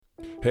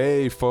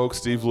Hey folks,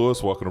 Steve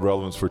Lewis, welcome to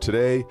Relevance for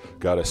today.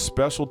 Got a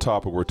special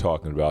topic we're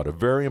talking about, a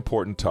very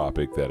important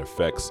topic that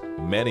affects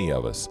many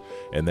of us,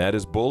 and that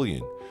is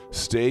bullying.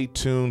 Stay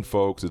tuned,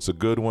 folks. It's a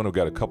good one. I've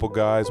got a couple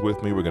guys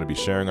with me. We're going to be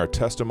sharing our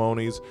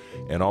testimonies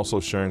and also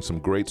sharing some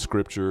great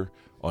scripture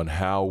on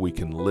how we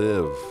can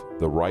live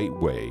the right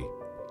way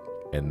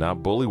and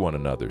not bully one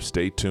another.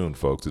 Stay tuned,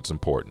 folks. It's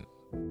important.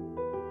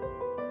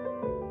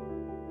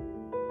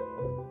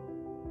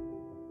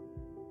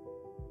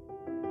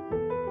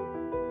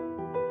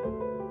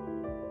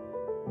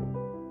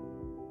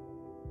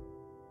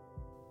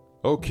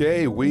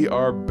 Okay, we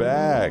are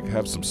back.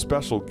 Have some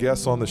special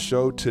guests on the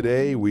show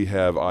today. We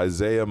have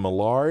Isaiah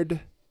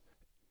Millard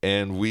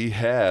and we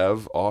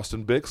have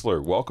Austin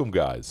Bixler. Welcome,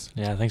 guys.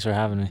 Yeah, thanks for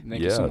having me.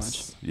 Thank you so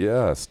much.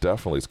 Yes,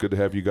 definitely. It's good to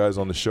have you guys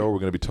on the show. We're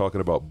going to be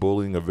talking about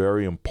bullying, a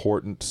very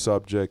important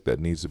subject that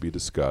needs to be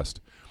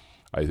discussed.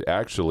 I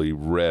actually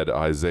read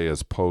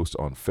Isaiah's post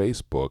on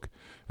Facebook,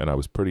 and I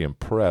was pretty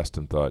impressed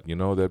and thought,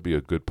 that'd be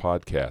a good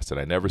podcast. And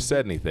I never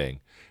said anything.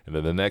 And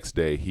then the next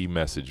day, he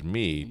messaged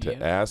me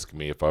to ask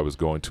me if I was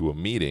going to a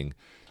meeting,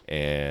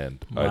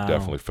 and I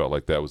definitely felt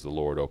like that was the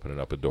Lord opening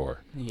up a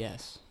door.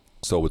 Yes.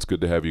 So it's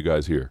good to have you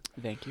guys here.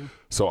 Thank you.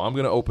 So I'm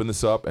going to open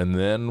this up, and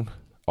then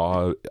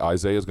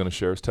Isaiah is going to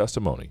share his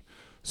testimony.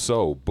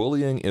 So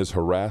bullying is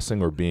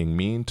harassing or being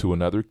mean to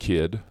another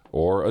kid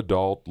or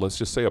adult, let's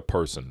just say a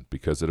person,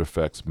 because it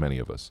affects many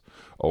of us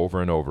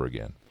over and over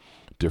again.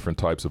 Different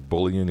types of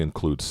bullying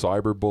include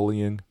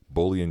cyberbullying,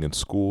 bullying in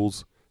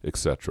schools,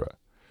 etc.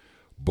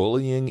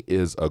 Bullying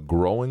is a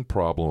growing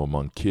problem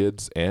among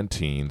kids and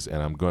teens,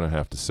 and I'm going to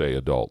have to say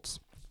adults.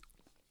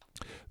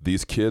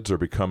 These kids are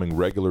becoming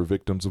regular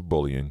victims of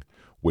bullying,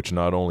 which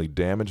not only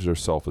damage their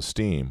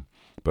self-esteem,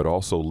 but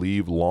also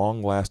leave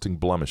long-lasting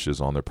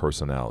blemishes on their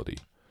personality.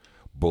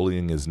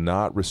 Bullying is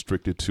not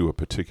restricted to a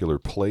particular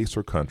place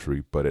or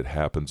country, but it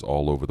happens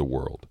all over the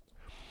world.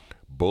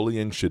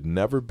 Bullying should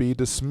never be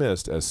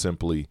dismissed as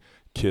simply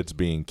kids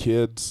being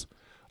kids.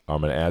 I'm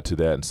going to add to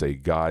that and say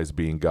guys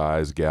being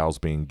guys, gals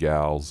being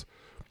gals,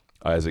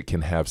 as it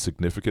can have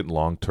significant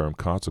long-term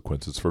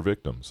consequences for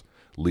victims,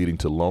 leading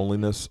to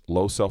loneliness,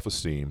 low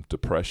self-esteem,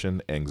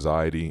 depression,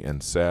 anxiety,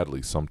 and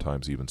sadly,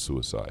 sometimes even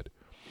suicide.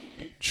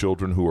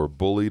 Children who are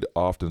bullied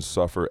often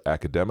suffer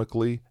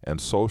academically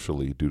and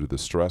socially due to the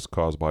stress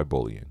caused by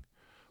bullying.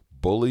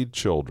 Bullied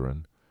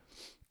children,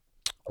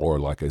 or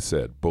like I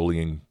said,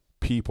 bullying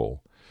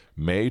people,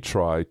 may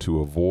try to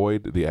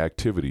avoid the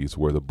activities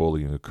where the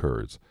bullying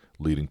occurs,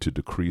 leading to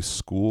decreased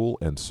school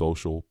and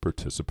social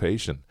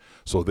participation.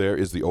 So there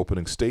is the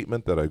opening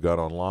statement that I got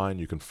online.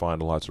 You can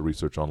find lots of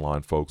research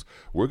online, folks.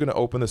 We're going to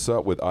open this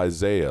up with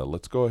Isaiah.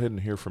 Let's go ahead and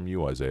hear from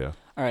you, Isaiah.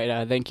 All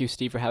right. Thank you,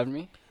 Steve, for having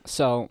me.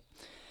 So,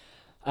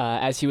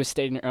 as he was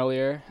stating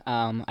earlier,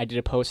 I did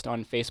a post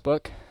on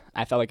Facebook.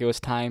 I felt like it was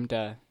time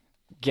to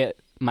get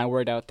my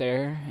word out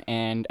there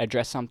and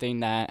address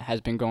something that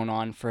has been going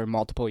on for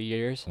multiple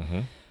years,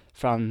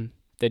 from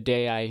the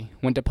day I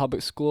went to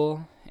public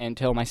school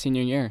until my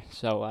senior year.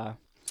 So,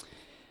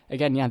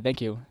 again, thank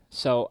you.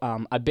 So,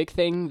 a big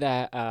thing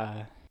that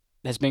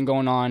has been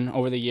going on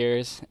over the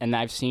years, and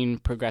I've seen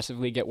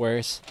progressively get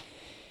worse,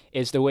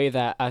 is the way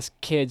that us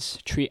kids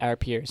treat our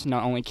peers.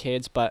 Not only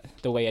kids, but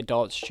the way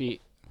adults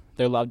treat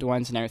their loved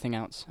ones and everything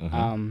else.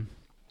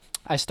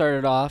 I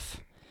started off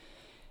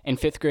in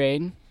 5th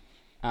grade.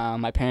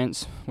 My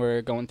parents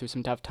were going through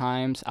some tough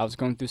times. I was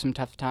going through some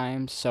tough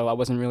times, so I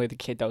wasn't really the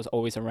kid that was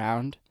always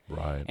around.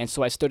 Right. And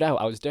so I stood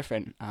out. I was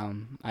different. I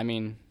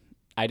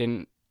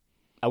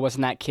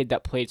wasn't that kid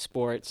that played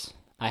sports.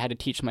 I had to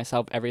teach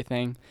myself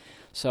everything.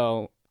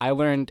 So I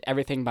learned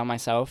everything by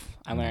myself.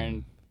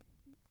 I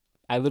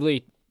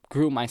literally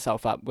grew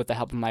myself up with the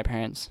help of my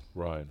parents.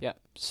 Right. Yeah.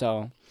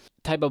 So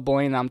type of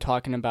bullying that I'm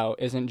talking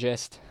about isn't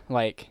just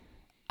like,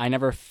 I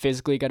never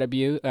physically got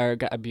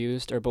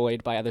abused or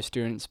bullied by other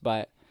students,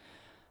 but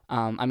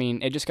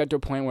it just got to a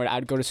point where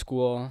I'd go to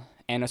school,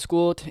 and a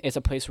school is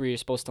a place where you're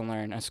supposed to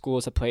learn. A school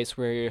is a place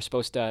where you're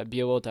supposed to be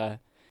able to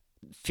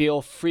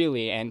feel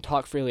freely and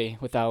talk freely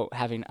without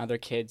having other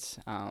kids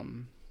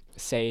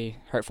say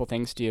hurtful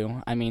things to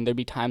you. There'd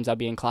be times I'll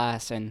be in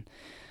class, and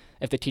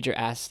if the teacher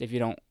asks if you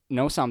don't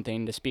know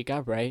something, to speak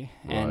up, right?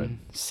 And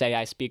say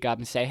I speak up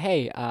and say,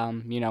 hey,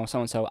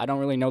 so-and-so, I don't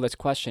really know this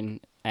question.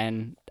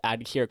 And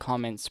I'd hear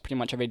comments pretty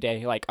much every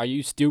day, like, are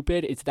you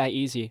stupid? It's that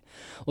easy.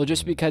 Well,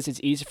 just because it's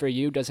easy for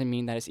you doesn't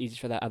mean that it's easy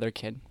for that other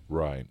kid.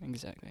 Right.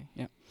 Exactly,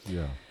 yeah.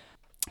 Yeah.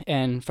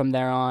 And from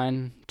there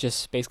on,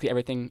 just basically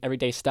everything,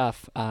 everyday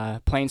stuff.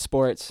 Playing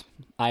sports,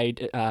 I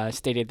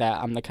stated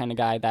that I'm the kind of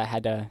guy that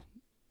had to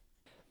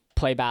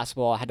play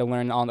basketball. I had to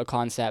learn all the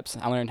concepts.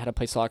 I learned how to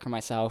play soccer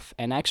myself,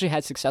 and I actually had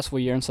a successful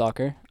year in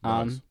soccer.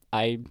 Nice.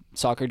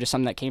 Soccer just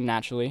something that came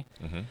naturally.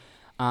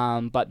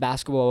 But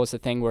basketball was the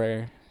thing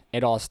where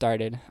it all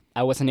started.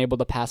 I wasn't able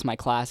to pass my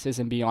classes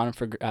and be on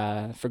for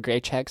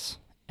grade checks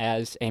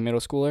as a middle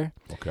schooler.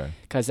 Okay.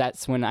 Because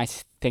that's when I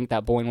think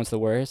that bullying was the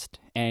worst.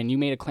 And you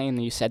made a claim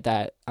that you said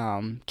that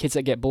kids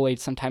that get bullied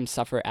sometimes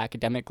suffer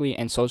academically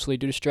and socially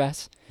due to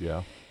stress.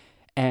 Yeah.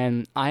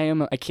 And I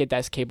am a kid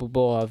that's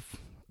capable of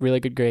really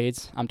good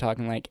grades. I'm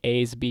talking like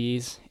A's,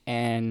 B's,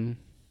 and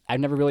I've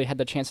never really had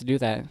the chance to do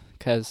that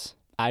because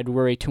I'd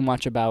worry too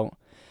much about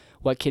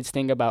what kids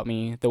think about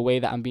me, the way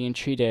that I'm being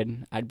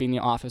treated. I'd be in the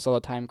office all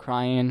the time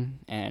crying,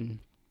 and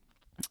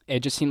it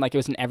just seemed like it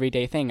was an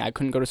everyday thing. I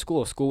couldn't go to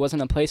school. School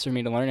wasn't a place for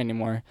me to learn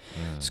anymore.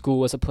 School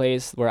was a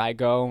place where I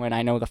go and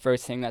I know the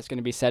first thing that's going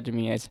to be said to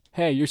me is,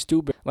 hey, you're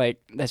stupid. Like,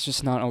 that's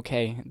just not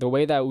okay. The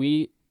way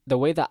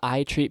that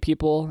I treat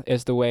people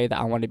is the way that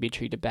I want to be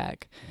treated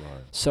back.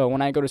 Right. So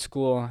when I go to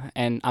school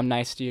and I'm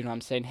nice to you and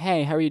I'm saying,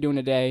 hey, how are you doing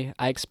today?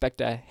 I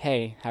expect a,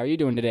 hey, how are you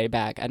doing today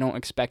back. I don't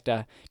expect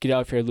a, get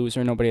out of here,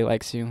 loser, nobody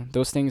likes you.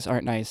 Those things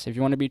aren't nice. If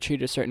you want to be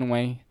treated a certain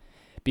way,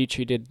 be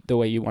treated the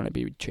way you want to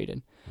be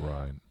treated.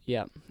 Right.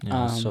 Yeah.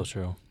 Yeah, that's so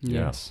true.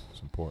 Yes. Yeah,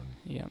 it's important.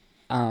 Yeah.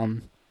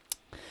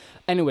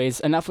 Anyways,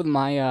 enough with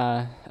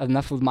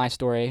my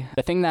story.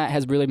 The thing that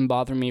has really been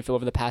bothering me for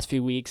over the past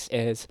few weeks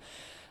is,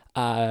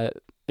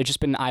 it's just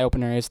been an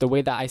eye-opener, is the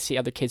way that I see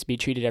other kids be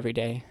treated every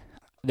day.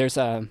 There's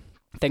a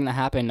thing that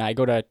happened. I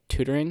go to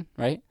tutoring,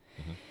 right?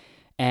 Mm-hmm.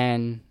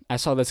 And I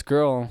saw this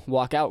girl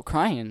walk out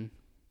crying,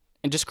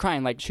 and just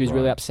crying like she was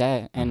really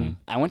upset. And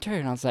I went to her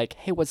and I was like,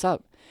 hey, what's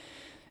up?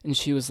 And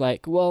she was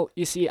like, well,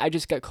 you see, I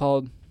just got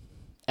called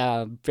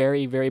a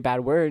very, very bad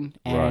word.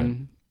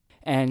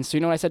 And so,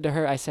 you know what I said to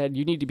her? I said,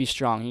 you need to be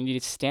strong. You need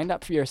to stand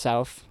up for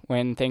yourself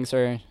when things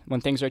are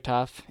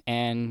tough.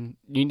 And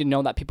you need to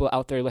know that people are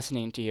out there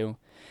listening to you.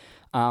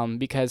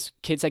 Because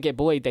kids that get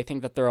bullied, they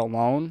think that they're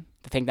alone.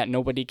 They think that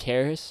nobody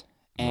cares.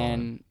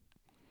 And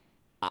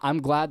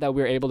I'm glad that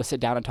we were able to sit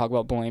down and talk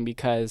about bullying,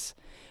 because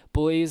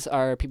bullies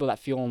are people that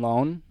feel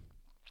alone.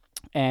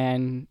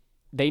 And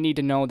they need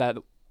to know that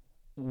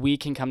we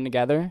can come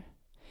together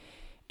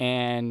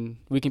and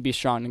we can be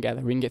strong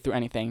together. We can get through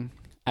anything.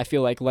 I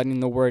feel like letting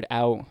the word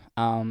out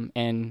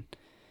and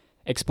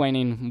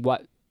explaining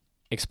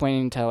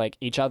to like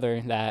each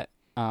other that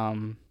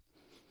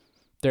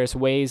there's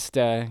ways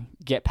to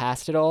get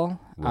past it all,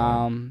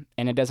 and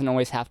it doesn't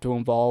always have to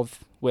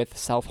involve with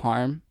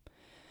self-harm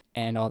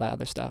and all that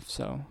other stuff.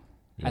 So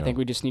I think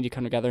we just need to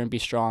come together and be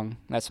strong.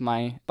 That's my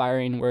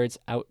inspiring words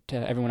out to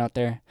everyone out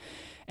there.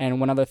 And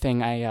one other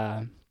thing,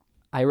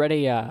 I read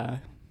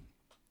a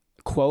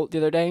quote the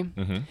other day,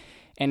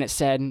 and it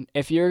said,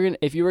 if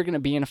you were gonna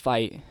be in a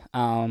fight,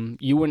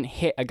 you wouldn't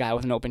hit a guy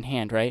with an open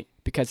hand, right?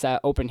 Because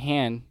that open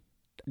hand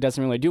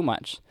doesn't really do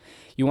much.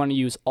 You want to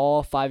use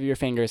all 5 of your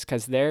fingers,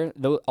 because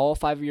all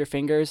 5 of your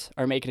fingers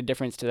are making a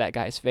difference to that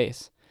guy's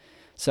face.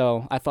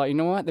 So I thought, you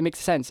know what? That makes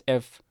sense.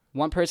 If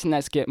one person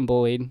that's getting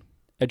bullied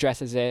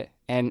addresses it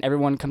and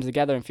everyone comes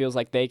together and feels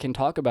like they can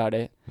talk about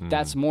it,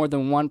 that's more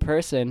than one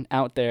person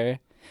out there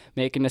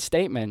making a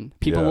statement.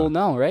 People will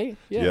know, right?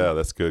 Yeah,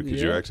 that's good,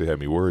 because you actually had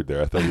me worried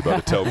there. I thought you were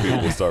about to tell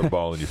people to start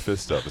balling your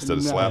fist up instead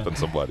of slapping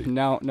somebody.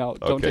 No,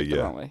 don't take it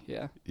the wrong way.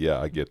 Yeah,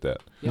 I get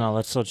that. No,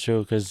 that's so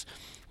true, because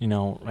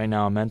right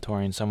now I'm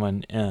mentoring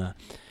someone,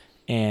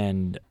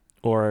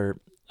 or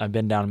I've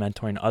been down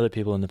mentoring other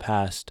people in the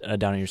past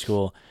down at your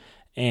school,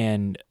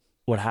 and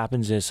what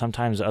happens is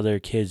sometimes other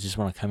kids just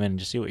want to come in and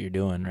just see what you're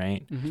doing,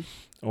 right?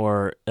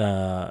 Or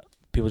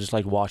people just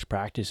like watch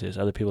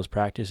other people's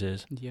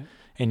practices. Yeah.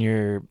 And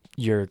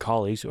your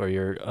colleagues or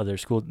your other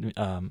school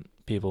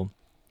people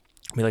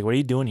be like, "What are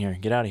you doing here?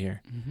 Get out of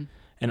here!"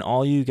 And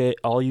all you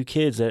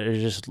kids that are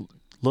just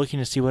looking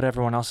to see what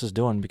everyone else is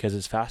doing because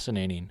it's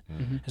fascinating,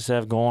 instead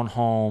of going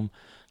home,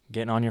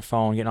 getting on your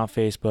phone, getting on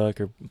Facebook,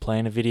 or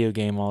playing a video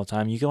game all the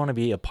time. You want to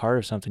be a part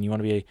of something. You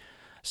want to be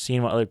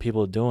seeing what other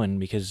people are doing,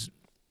 because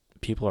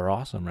people are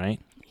awesome, right?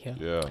 Yeah.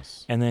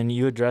 Yes. And then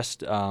you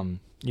addressed,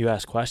 you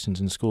ask questions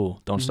in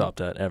school. Don't stop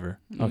that ever.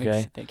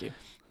 Okay. Thank you.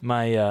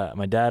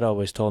 My dad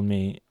always told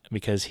me,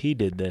 because he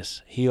did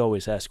this, he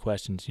always asked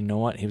questions. You know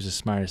what? He was the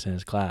smartest in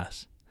his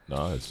class.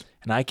 Nice.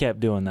 And I kept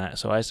doing that.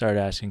 So I started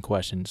asking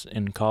questions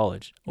in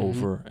college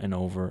over and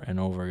over and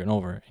over and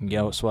over. And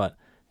guess what?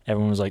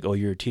 Everyone was like, "Oh,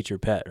 you're a teacher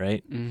pet,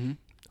 right?"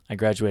 I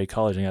graduated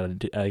college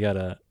and I got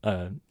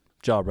a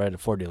job right at a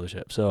Ford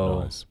dealership.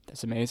 So nice.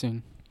 That's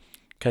amazing.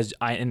 Because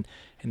and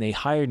they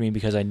hired me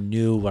because I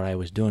knew what I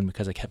was doing,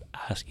 because I kept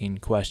asking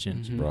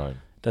questions. Right.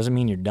 Doesn't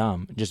mean you're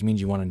dumb. It just means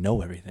you want to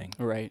know everything.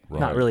 Right.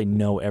 Not really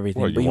know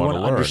everything, but you want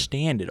to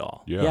understand it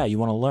all. Yeah, you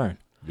want to learn.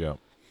 Yeah.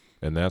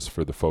 And that's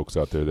for the folks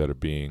out there that are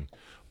being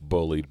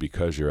bullied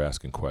because you're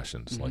asking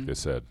questions, like I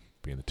said,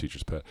 being the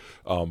teacher's pet.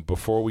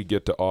 Before we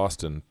get to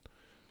Austin,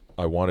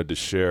 I wanted to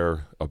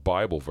share a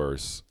Bible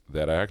verse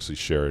that I actually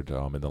shared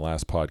in the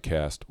last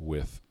podcast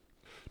with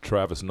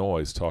Travis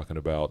Noyes, talking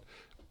about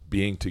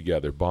being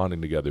together,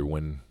 bonding together.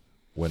 When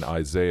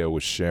Isaiah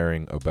was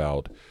sharing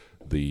about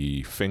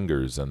the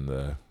fingers and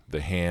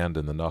the hand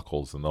and the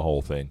knuckles and the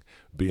whole thing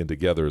being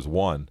together as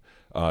one,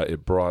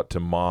 it brought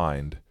to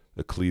mind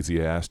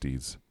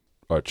Ecclesiastes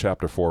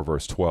chapter 4,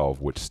 verse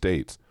 12, which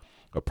states,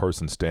 "A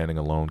person standing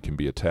alone can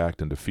be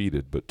attacked and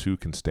defeated, but two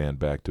can stand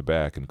back to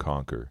back and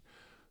conquer.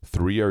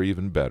 3 are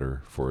even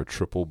better, for a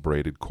triple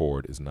braided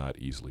cord is not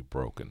easily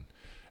broken."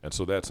 And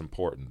so that's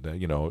important.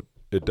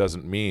 it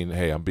doesn't mean,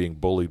 hey, I'm being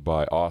bullied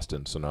by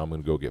Austin, so now I'm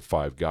going to go get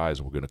 5 guys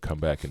and we're going to come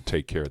back and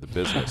take care of the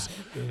business.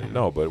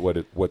 No, but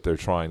what they're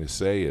trying to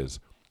say is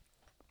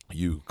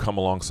you come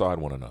alongside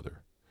one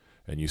another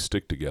and you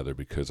stick together,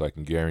 because I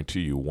can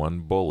guarantee you one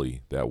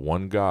bully, that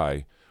one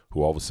guy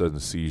who all of a sudden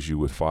sees you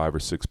with 5 or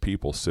 6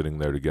 people sitting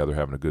there together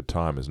having a good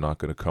time, is not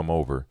going to come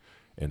over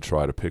and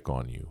try to pick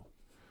on you.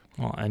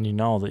 Well, and you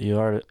know that you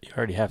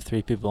already have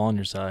 3 people on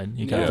your side.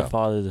 You got Yeah. the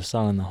Father, the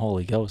Son, and the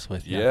Holy Ghost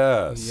with you.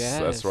 Yes, Yes.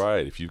 that's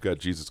right. If you've got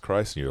Jesus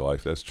Christ in your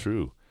life, that's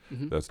true.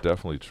 Mhm. That's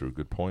definitely true.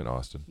 Good point,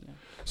 Austin. Yeah.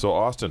 So,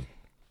 Austin,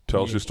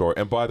 tell us your story.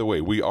 And by the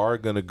way, we are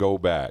going to go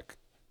back.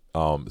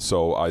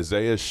 So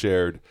Isaiah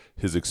shared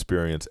his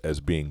experience as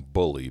being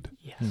bullied,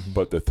 Yes.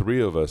 but the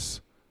 3 of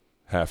us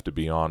have to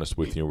be honest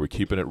with you. We're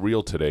keeping it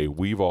real today.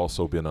 We've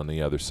also been on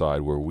the other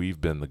side, where we've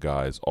been the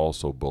guys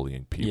also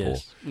bullying people.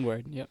 Yes.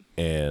 Word. Yep.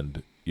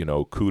 And,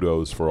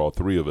 kudos for all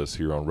 3 of us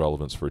here on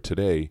Relevance for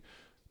Today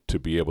to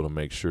be able to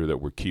make sure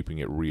that we're keeping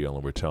it real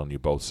and we're telling you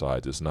both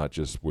sides. It's not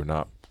just, we're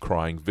not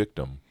crying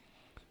victim.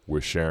 We're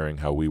sharing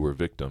how we were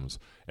victims,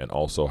 and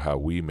also how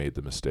we made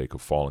the mistake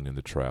of falling in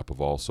the trap of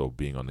also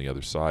being on the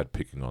other side,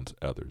 picking on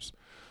others.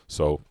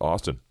 So,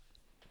 Austin.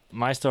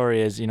 My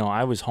story is,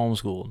 I was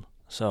homeschooled,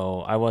 so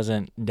I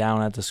wasn't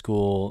down at the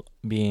school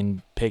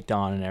being picked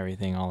on and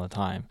everything all the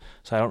time.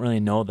 So I don't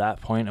really know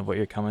that point of what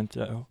you're coming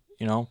to,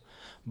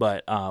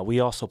 But we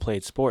also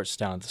played sports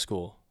down at the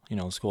school.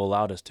 The school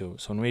allowed us to.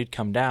 So when we'd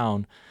come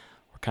down,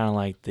 we're kind of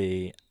like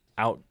the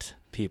out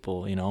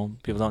people,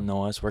 People don't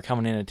know us. We're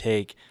coming in to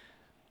take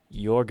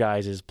your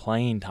guys'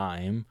 playing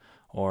time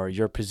or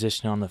your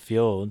position on the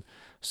field.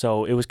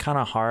 So it was kind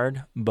of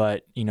hard,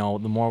 but, the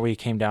more we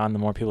came down, the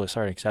more people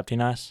started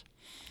accepting us.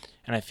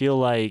 And I feel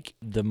like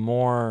the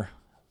more,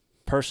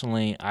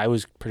 personally, I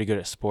was pretty good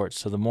at sports.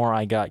 So the more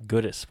I got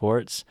good at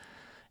sports,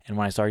 and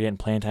when I started getting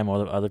playing time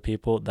with other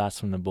people,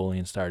 that's when the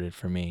bullying started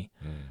for me.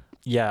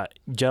 Yeah,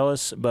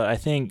 jealous, but I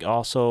think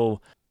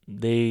also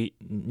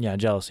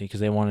jealousy,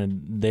 because they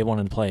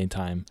wanted playing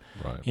time.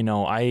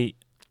 Right.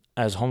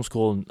 As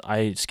homeschooled,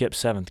 I skipped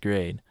 7th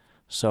grade.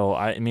 So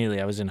I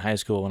was in high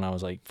school when I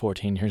was like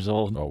 14 years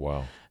old. Oh,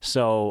 wow.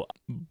 So,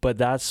 but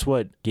that's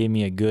what gave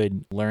me a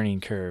good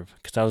learning curve,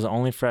 because I was the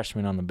only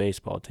freshman on the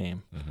baseball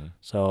team. Mm-hmm.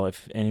 So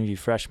if any of you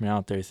freshmen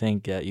out there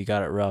think that you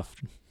got it rough,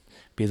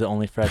 be the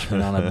only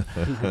freshman on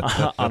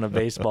a on a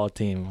baseball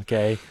team,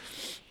 okay?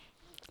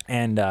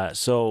 And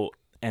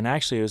and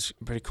actually it was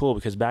pretty cool,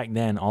 because back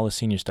then all the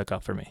seniors stuck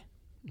up for me.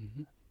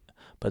 Mhm.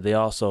 But they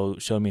also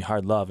showed me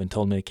hard love and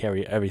told me to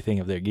carry everything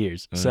of their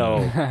gears. So,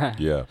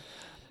 Yeah.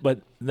 but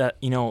that,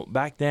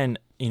 back then,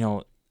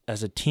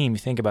 as a team, you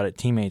think about it,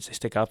 teammates, they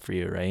stick up for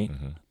you, right?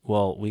 Mm-hmm.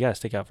 Well, we got to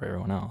stick up for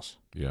everyone else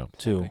Yeah.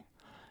 too. Exactly.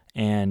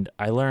 And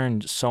I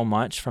learned so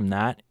much from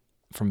that,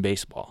 from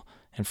baseball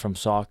and from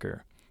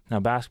soccer. Now,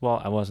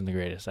 basketball, I wasn't the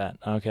greatest at,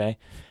 okay?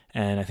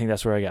 And I think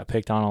that's where I got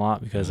picked on a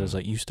lot, because I was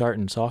like, you start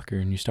in soccer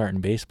and you start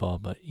in baseball,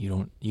 but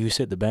you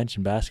sit the bench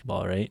in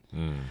basketball, right?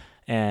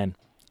 And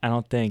I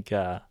don't think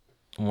I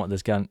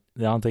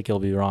don't think he'll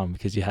be wrong,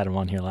 because you had him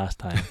on here last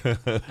time.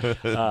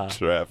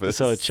 Travis.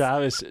 So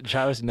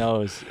Travis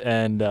knows,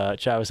 and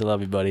Travis, I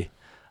love you, buddy.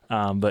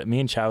 But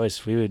me and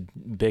Travis, we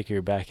would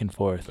bicker back and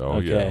forth. Oh,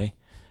 okay,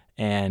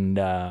 yeah.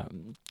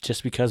 And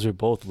just because we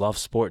both love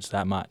sports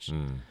that much,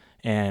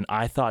 and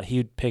I thought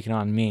he'd pick it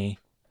on me,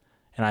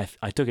 and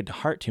I took it to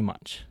heart too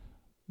much.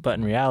 But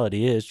in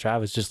reality,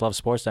 Travis just loves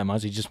sports that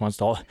much. He just wants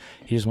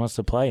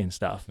to play and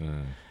stuff.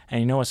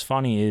 And what's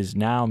funny is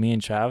now me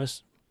and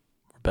Travis,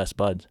 we're best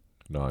buds.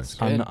 Nice.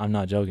 Good. I'm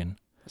not joking.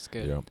 That's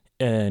good. Yeah.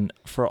 And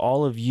for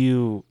all of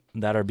you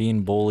that are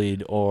being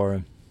bullied,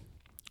 or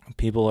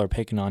people are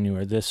picking on you,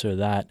 or this or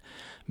that,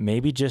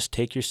 maybe just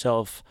take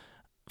yourself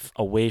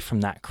away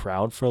from that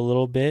crowd for a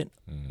little bit.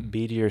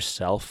 Be to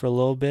yourself for a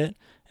little bit.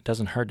 It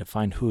doesn't hurt to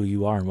find who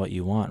you are and what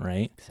you want,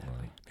 right?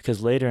 Exactly.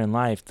 Because later in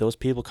life, those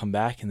people come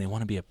back and they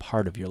want to be a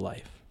part of your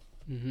life.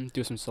 Mm-hmm.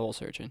 Do some soul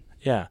searching.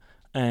 Yeah.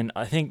 And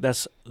I think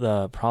that's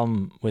the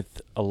problem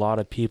with a lot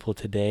of people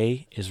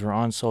today, is we're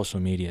on social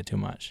media too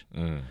much.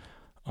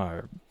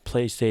 Or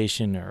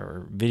PlayStation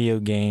or video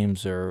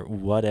games or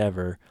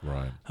whatever.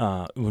 Right.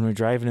 When we're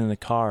driving in the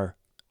car,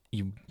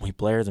 we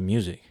blare the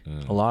music.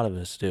 A lot of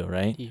us do,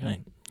 right? Yeah.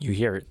 And you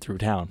hear it through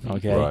town,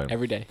 okay? Right.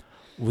 Every day.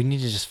 We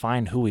need to just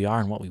find who we are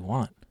and what we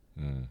want.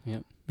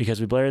 Yep. Because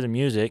we blare the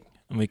music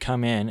and we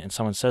come in and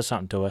someone says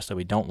something to us that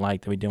we don't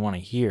like, that we didn't want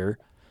to hear,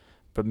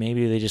 but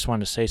maybe they just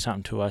wanted to say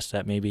something to us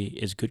that maybe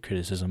is good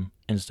criticism,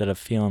 instead of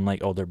feeling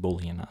like, oh, they're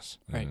bullying us.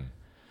 Right.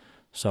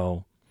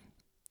 So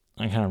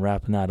I'm kind of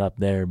wrapping that up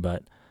there,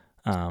 but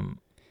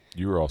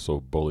You were also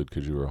bullied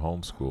because you were a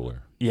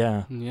homeschooler.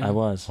 yeah, Yeah. I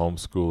was.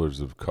 Homeschoolers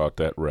have caught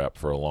that rap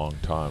for a long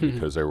time,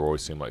 because they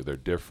always seem like they're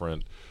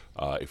different.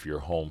 If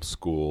you're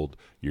homeschooled,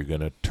 you're going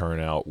to turn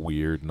out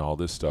weird and all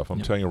this stuff. I'm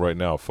Yep. telling you right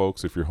now,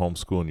 folks, if you're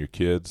homeschooling your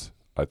kids,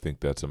 I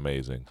think that's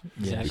amazing.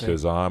 Exactly.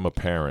 Because I'm a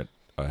parent.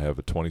 I have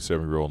a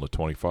 27-year-old and a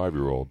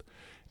 25-year-old.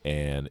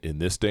 And in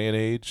this day and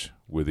age,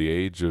 with the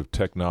age of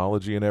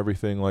technology and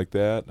everything like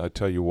that, I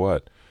tell you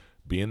what,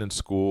 being in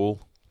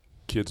school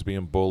kids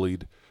being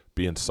bullied,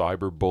 being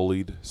cyber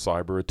bullied,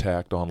 cyber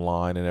attacked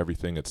online and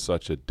everything. It's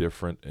such a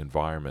different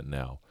environment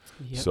now.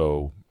 Yep.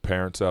 So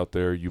parents out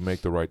there, you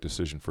make the right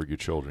decision for your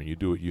children. You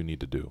do what you need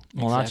to do.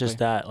 Well, not just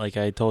that. Like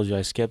I told you,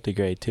 I skipped a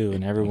grade too,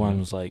 and everyone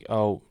was like,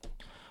 "Oh,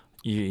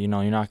 you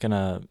know, you're not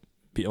gonna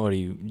be, or do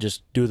you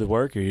just do the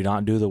work, or you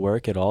don't do the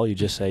work at all? You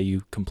just say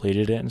you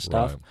completed it and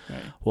stuff." Right.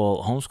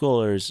 Well,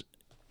 homeschoolers,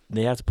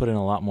 they have to put in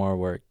a lot more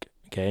work.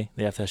 Okay,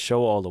 they have to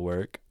show all the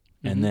work,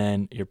 and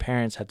then your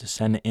parents have to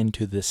send it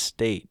into the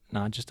state,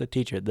 not just the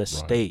teacher, the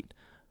state,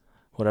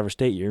 whatever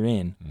state you're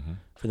in,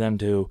 for them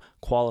to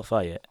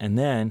qualify it. And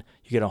then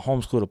you get a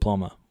homeschool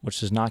diploma, which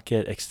does not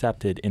get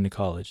accepted into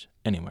college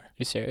anywhere.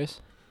 You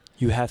serious?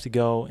 You have to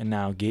go and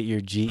now get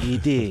your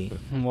GED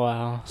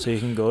Wow. so you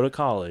can go to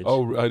college.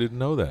 Oh, I didn't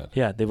know that.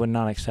 Yeah, they would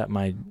not accept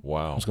my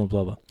Wow. homeschool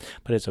diploma.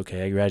 But it's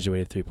okay. I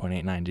graduated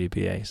 3.89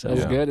 GPA. So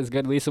That's good. It's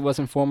good. At least it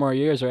wasn't 4 more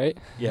years, right?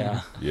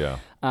 yeah. Yeah.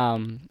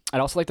 I'd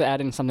also like to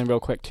add in something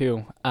real quick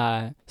too.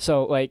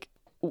 So like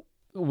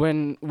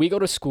when we go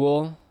to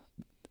school,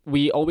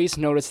 we always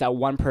notice that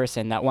one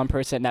person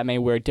that may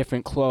wear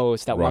different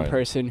clothes, that one Right.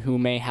 person who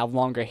may have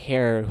longer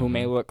hair, who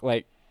may look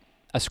like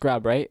a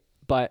scrub, right?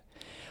 But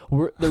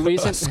the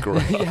reason, A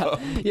scrub.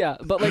 yeah,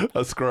 but like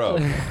A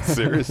scrub.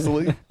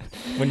 Seriously?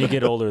 When you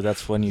get older,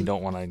 that's when you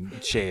don't want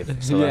to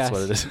shave. So that's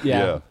what it is.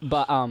 Yeah.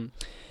 But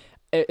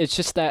it's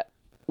just that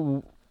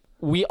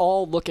we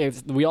all look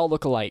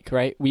alike,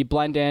 right? We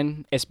blend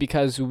in. It's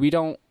because we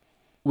don't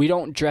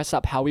dress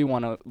up how we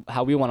want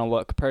to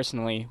look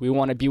personally. We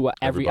want to be what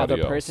every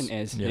Everybody other person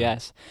else. is. Yeah.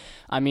 Yes.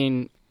 I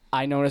mean,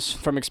 I noticed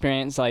from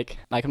experience, like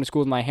I come to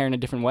school with my hair in a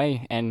different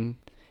way, and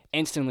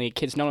instantly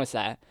kids notice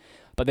that.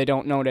 But they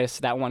don't notice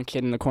that one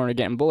kid in the corner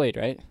getting bullied,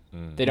 right?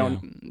 They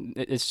don't.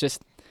 It's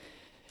just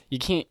you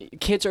can't.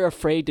 Kids are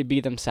afraid to be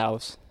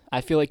themselves.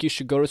 I feel like you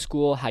should go to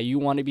school how you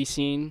want to be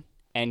seen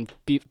and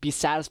be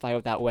satisfied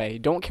with that way.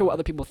 Don't care what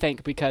other people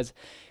think, because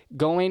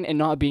going and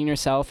not being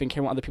yourself and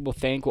caring what other people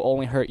think will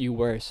only hurt you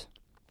worse.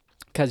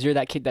 Because you're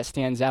that kid that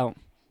stands out.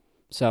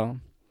 So.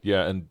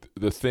 Yeah, and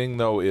the thing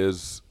though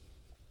is,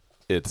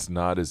 it's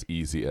not as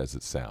easy as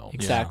it sounds.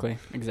 Exactly.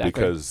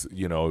 Because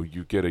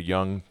you get a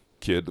young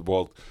kid.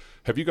 Well,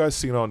 have you guys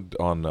seen on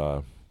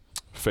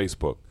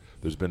Facebook?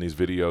 There's been these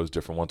videos,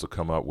 different ones will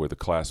come up where the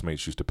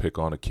classmates used to pick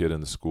on a kid in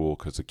the school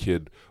because the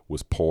kid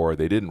was poor.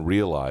 They didn't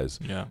realize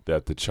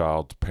that the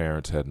child's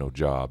parents had no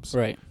jobs.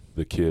 Right.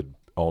 The kid,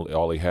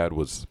 all he had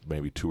was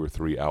maybe 2 or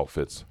 3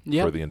 outfits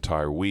for the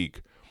entire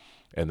week.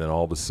 And then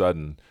all of a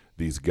sudden,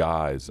 these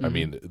guys, I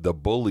mean, the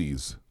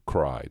bullies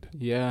cried.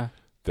 Yeah.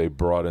 They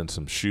brought in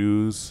some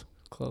shoes,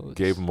 Clothes.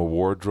 gave him a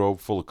wardrobe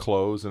full of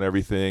clothes and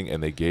everything,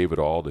 and they gave it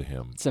all to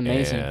him. It's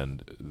amazing.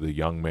 And the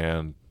young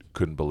man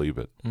couldn't believe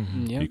it.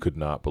 Yep. He could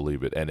not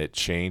believe it. And it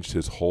changed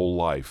his whole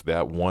life.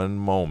 That one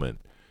moment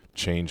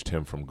changed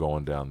him from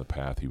going down the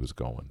path he was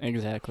going.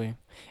 Exactly.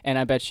 And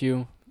I bet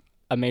you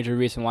a major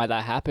reason why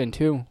that happened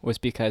too was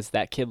because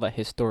that kid let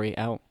his story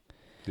out.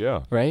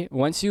 Yeah. Right?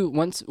 When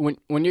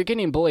you're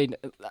getting bullied,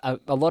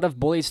 a lot of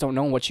bullies don't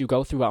know what you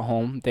go through at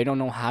home. They don't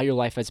know how your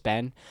life has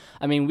been.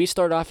 I mean, we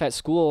start off at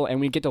school and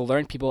we get to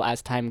learn people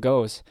as time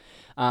goes.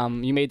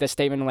 You made the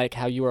statement like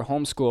how you were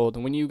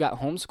homeschooled. When you got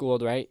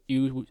homeschooled, right,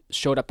 you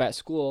showed up at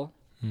school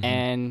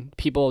and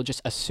people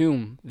just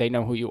assume they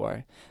know who you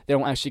are. They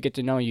don't actually get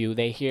to know you.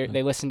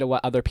 They listen to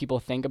what other people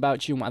think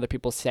about you and what other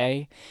people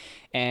say,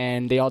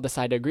 and they all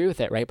decide to agree with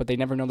it, right? But they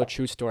never know the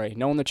true story.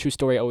 Knowing the true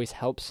story always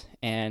helps.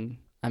 And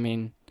I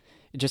mean,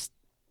 just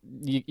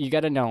you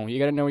gotta know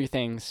your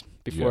things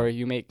before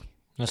you make.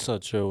 That's so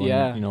true.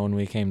 When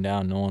we came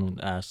down, no one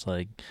asked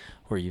like,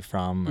 "Where are you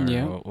from?"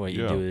 or what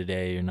you do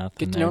today or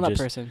nothing. Get to know that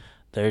person.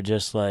 They're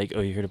just like,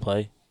 "Oh, you here to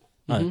play?"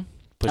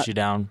 Push you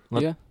down.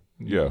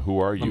 Yeah. Who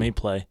are you? Let me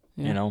play.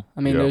 Yeah. You know.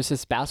 I mean, there's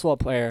this basketball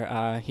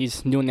player.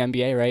 He's new in the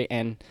NBA, right?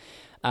 And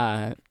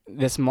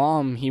this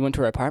mom, he went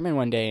to her apartment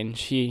one day, and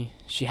she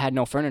had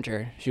no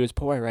furniture. She was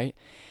poor, right?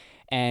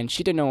 And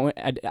she didn't know.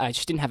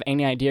 She didn't have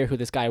any idea who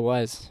this guy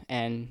was.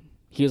 And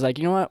he was like,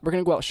 "You know what? We're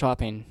gonna go out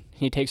shopping."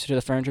 He takes her to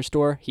the furniture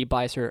store. He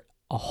buys her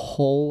a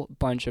whole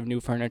bunch of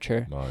new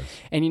furniture. Nice.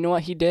 And you know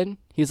what he did?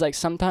 He's like,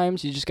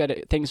 sometimes you just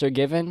gotta, things are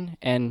given,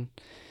 and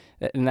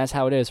that's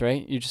how it is,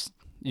 right? You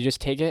just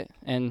take it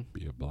and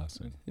Be a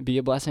blessing. be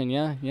a blessing.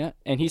 Yeah.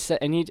 And he said,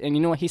 and you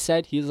know what he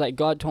said? He was like,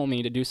 God told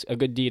me to do a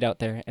good deed out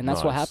there, and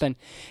that's what Nice. happened.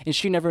 And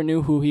she never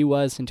knew who he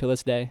was until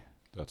this day.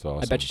 That's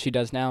awesome. I bet you she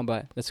does now,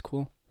 but that's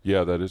cool.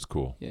 Yeah, that is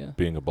cool. Yeah.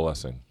 Being a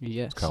blessing.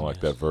 Yes. It's kind of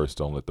like that verse,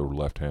 don't let the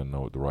left hand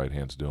know what the right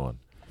hand's doing.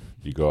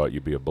 You go out, you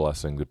be a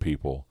blessing to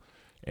people,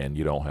 and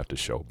you don't have to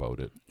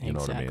showboat it. You know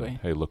what I mean? Exactly.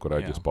 Hey, look what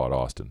I just bought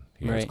Austin.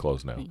 He has Right.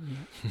 clothes now.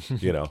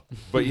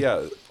 But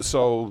yeah,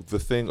 so the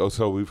thing,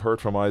 so we've heard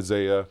from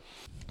Isaiah.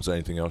 Is there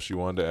anything else you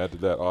wanted to add to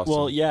that, Austin?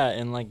 Well, yeah,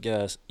 and like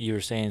you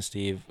were saying,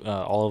 Steve,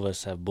 all of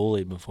us have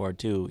bullied before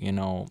too. You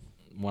know,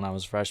 when I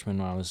was freshman,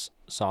 when I was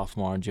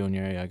sophomore,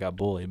 junior year, I got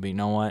bullied. But you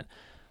know what?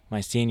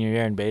 My senior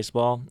year in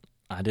baseball,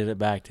 I did it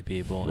back to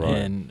people, Right.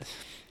 and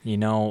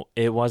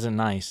it wasn't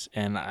nice,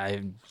 and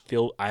I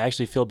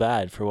actually feel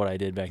bad for what I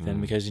did back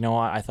then because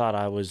I thought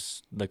I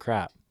was the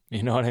crap.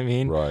 You know what I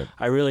mean? Right.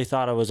 I really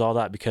thought I was all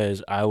that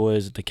because I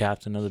was the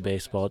captain of the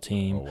baseball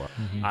team. Oh, wow.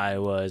 I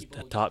was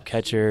the top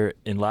catcher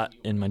in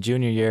my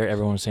junior year.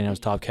 Everyone was saying I was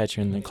top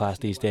catcher in the Class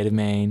D state of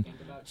Maine.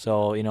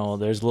 So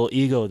there's a little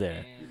ego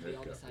there.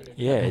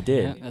 Yeah, it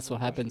did. Yeah, that's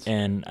what happens.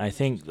 And I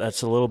think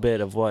that's a little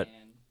bit of what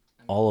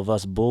all of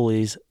us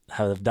bullies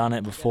have done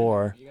it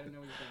before.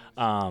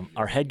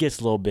 Our head gets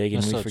a little big,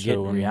 and That's we so forget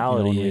true. when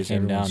reality reality reality is is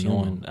came down. everyone's No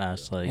human. one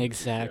asks like,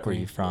 Exactly. where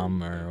you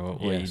from or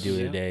what Yes. you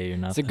do today or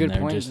nothing. It's a good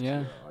They're point. Just,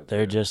 Yeah,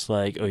 they're just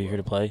like, oh, you're here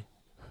to play?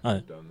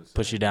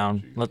 Push you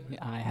down.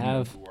 I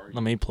have.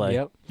 Let me play.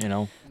 Yep.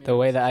 The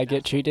way that I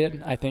get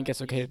treated, I think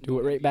it's okay to do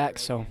it right back.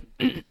 So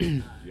Yeah,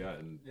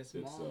 and it's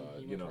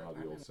how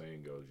the old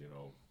saying goes,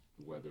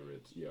 whether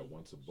it's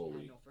once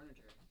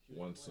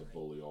a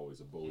bully,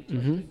 always a bully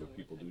type thing, but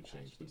people do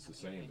change. But it's the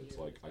same. It's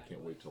like I can't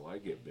wait till I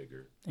get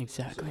bigger, so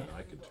exactly. then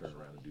I can turn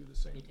around and do the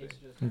same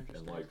thing.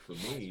 And like for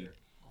me,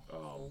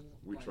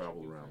 we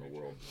traveled around the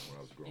world when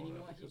I was growing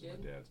up because of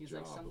my dad's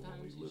job. But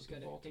when we lived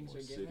in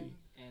Baltimore City,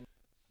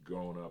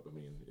 growing up, I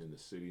mean, in the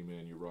city,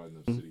 man, you're riding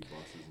those city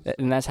buses,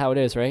 And that's how it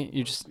is, right?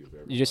 You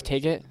just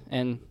take it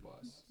and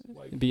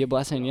like, be a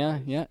blessing. Yeah,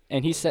 yeah.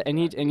 And he said, and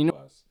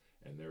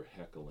they're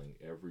heckling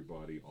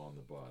everybody on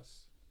the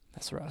bus.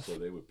 that's rough. So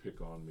they would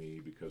pick on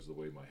me because of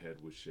the way my head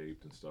was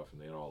shaped and stuff,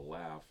 and they'd all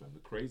laugh. And the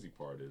crazy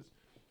part is,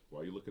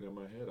 why are you looking at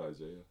my head,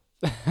 Isaiah?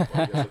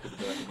 Why you gotta look at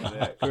the back of my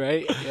neck?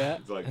 Right? Yeah.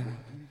 It's like,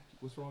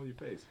 what's wrong with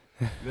your face?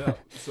 Yeah.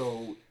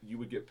 So you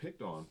would get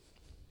picked on,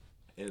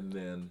 and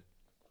then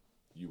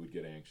you would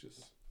get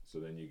anxious. So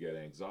then you get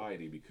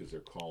anxiety because they're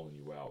calling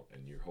you out,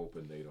 and you're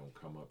hoping they don't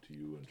come up to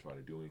you and try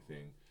to do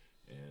anything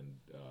and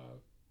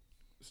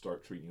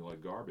start treating you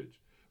like garbage.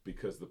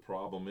 Because the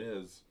problem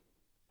is,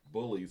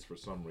 bullies, for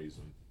some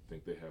reason,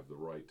 think they have the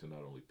right to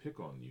not only pick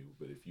on you,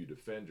 but if you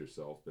defend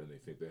yourself, then they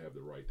think they have the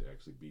right to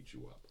actually beat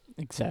you up.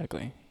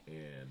 Exactly.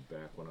 And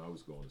back when I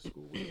was going to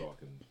school, we're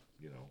talking,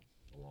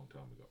 a long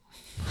time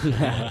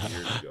ago.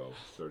 Years ago,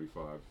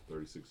 35,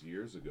 36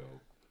 years ago,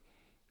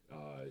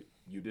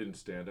 you didn't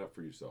stand up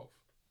for yourself.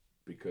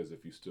 Because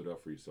if you stood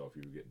up for yourself,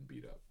 you were getting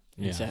beat up.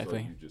 Yeah.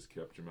 Exactly. So you just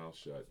kept your mouth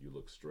shut. You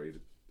looked straight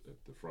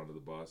at the front of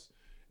the bus,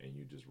 and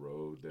you just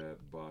rode that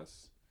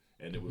bus.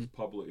 And it was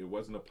public. It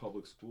wasn't a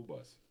public school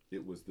bus.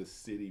 It was the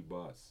city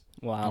bus.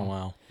 Wow. Oh,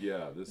 wow.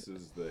 Yeah, this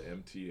is the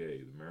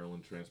MTA, the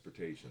Maryland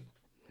Transportation.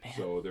 Man.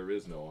 So there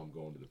is no, I'm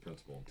going to the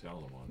principal and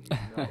telling him on you.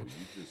 No,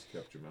 you just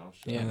kept your mouth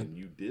shut, Yeah. and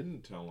you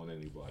didn't tell on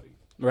anybody.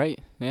 Right.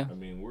 Yeah. I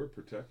mean, we're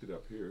protected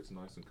up here. It's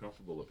nice and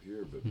comfortable up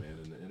here, but man,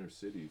 in the inner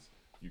cities,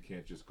 you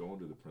can't just go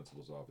into the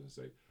principal's office and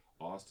say,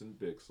 Austin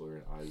Bixler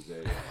and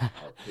Isaiah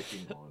are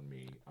picking on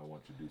me. I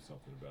want you to do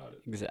something about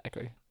it.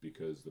 Exactly.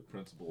 Because the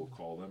principal will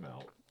call them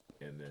out,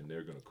 and then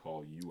they're going to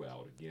call you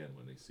out again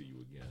when they see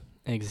you again.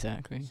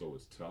 Exactly. So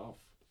it's tough.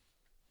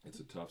 It's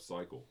a tough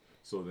cycle.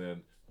 So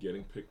then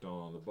getting picked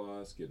on the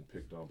bus, getting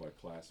picked on by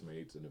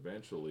classmates, and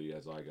eventually,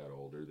 as I got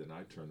older, then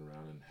I turned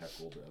around and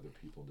heckled other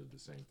people and did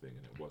the same thing,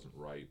 and it wasn't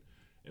right.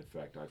 In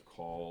fact, I've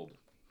called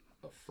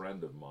a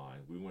friend of mine.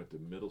 We went to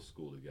middle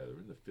school together,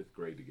 in the 5th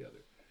grade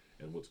together.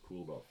 And what's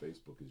cool about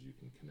Facebook is you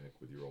can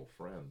connect with your old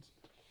friends.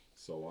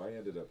 So I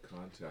ended up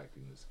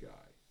contacting this guy.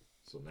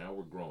 So now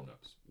we're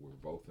grown-ups. We're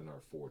both in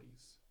our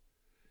 40s.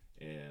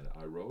 And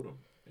I wrote him,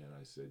 and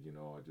I said,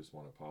 I just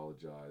want to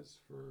apologize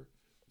for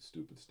the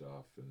stupid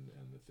stuff and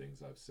the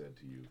things I've said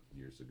to you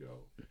years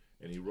ago.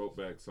 And he wrote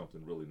back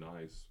something really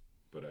nice,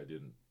 but I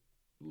didn't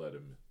let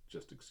him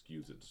just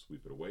excuse it and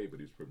sweep it away. But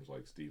he's pretty much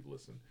like, Steve,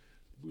 listen,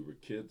 we were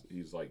kids.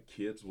 He's like,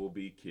 kids will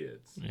be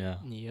kids. Yeah.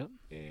 Yep.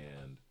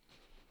 And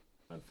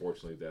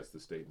unfortunately, that's the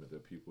statement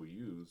that people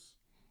use.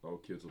 Oh,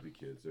 kids will be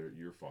kids.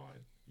 You're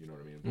fine. You know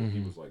what I mean? But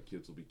he was like,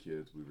 kids will be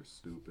kids. We were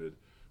stupid.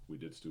 We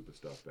did stupid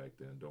stuff back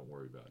then. Don't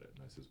worry about it.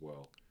 And I says,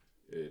 well,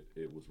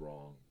 it was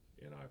wrong,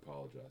 and I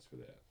apologize for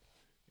that.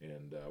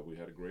 And we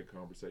had a great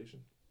conversation.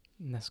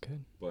 That's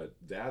good. But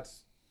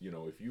that's,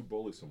 if you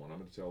bully someone, I'm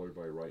going to tell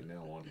everybody right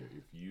now on here,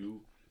 if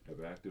you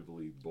have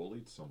actively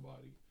bullied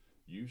somebody,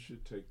 you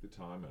should take the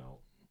time out.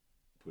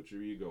 Put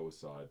your ego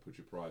aside, put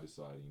your pride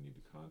aside, and you need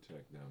to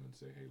contact them and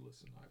say, hey,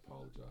 listen, I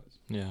apologize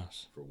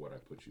Yes. for what I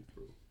put you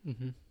through.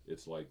 Mm-hmm.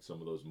 It's like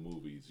some of those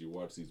movies. You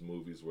watch these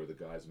movies where the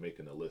guy's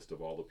making a list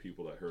of all the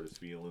people that hurt his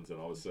feelings,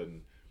 and all of a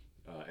sudden,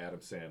 Adam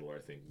Sandler,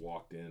 I think,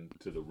 walked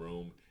into the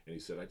room, and he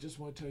said, I just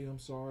want to tell you I'm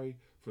sorry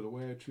for the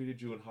way I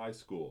treated you in high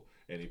school.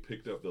 And he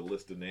picked up the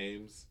list of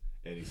names,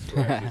 and he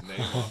scratched his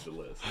name off the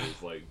list. It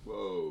was like,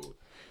 whoa.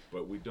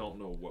 But we don't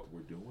know what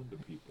we're doing to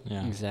people.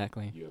 Yeah.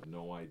 Exactly. You have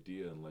no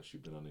idea unless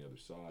you've been on the other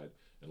side.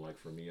 And like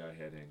for me, I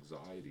had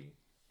anxiety.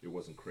 It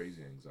wasn't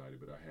crazy anxiety,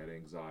 but I had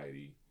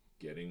anxiety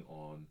getting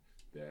on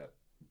that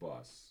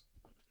bus,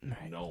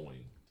 Right.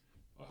 knowing,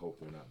 I hope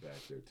they're not back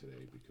there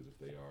today, because if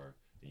they are,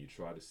 and you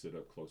try to sit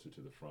up closer to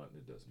the front and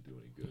it doesn't do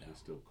any good, they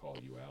still call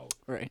you out.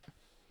 Right.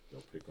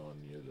 They'll pick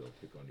on you, they'll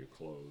pick on your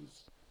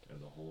clothes,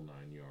 and the whole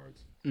 9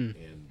 yards.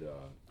 Mm. And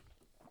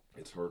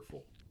It's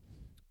hurtful.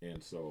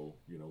 And so,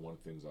 one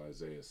of the things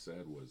Isaiah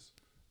said was,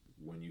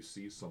 when you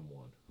see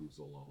someone who's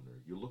a loner,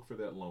 you look for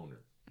that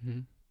loner,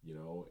 Mm-hmm.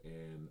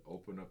 and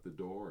open up the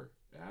door.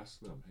 Ask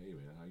them, hey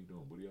man, how you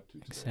doing? What are you up to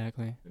today?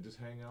 Exactly. And just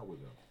hang out with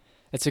them.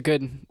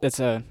 That's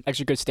a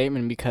actually good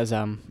statement because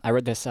I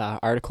read this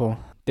article.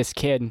 This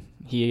kid,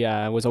 he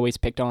was always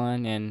picked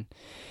on and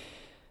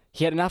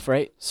he had enough,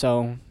 right?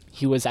 So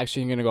he was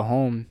actually going to go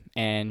home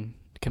and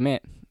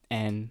commit.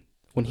 And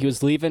when he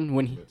was leaving,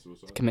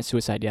 commit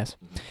suicide, yes.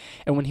 Mm-hmm.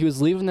 And when he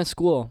was leaving the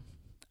school,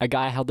 a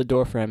guy held the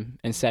door for him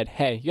and said,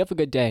 "Hey, you have a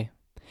good day."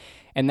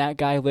 And that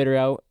guy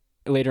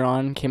later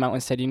on came out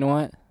and said, "You know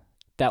what?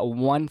 That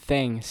one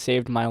thing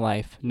saved my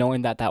life.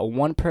 Knowing that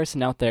one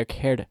person out there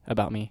cared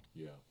about me,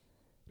 Yeah.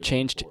 It's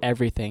changed important.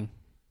 everything."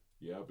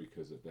 Yeah,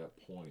 because at that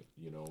point,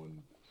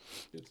 and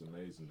it's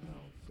amazing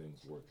how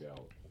things work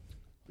out.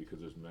 Because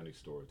there's many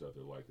stories out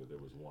there like that. There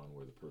was one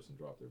where the person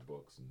dropped their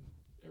books and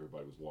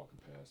everybody was walking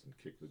past and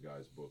kicked the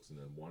guy's books, and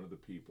then one of the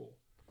people,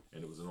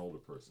 and it was an older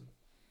person,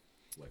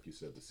 like you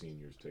said, the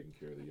seniors taking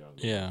care of the younger.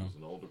 Yeah. It was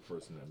an older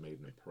person that made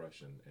an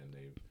impression, and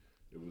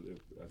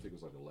I think it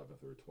was like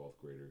 11th or 12th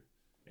grader,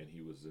 and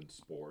he was in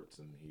sports,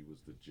 and he was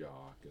the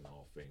jock and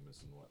all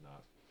famous and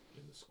whatnot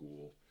in the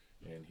school,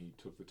 and he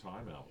took the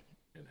time out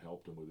and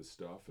helped him with his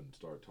stuff and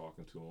started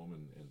talking to him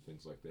and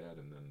things like that,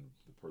 and then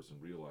the person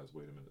realized,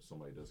 wait a minute,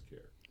 somebody does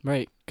care.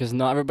 Right, because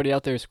not everybody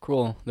out there is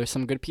cruel. There's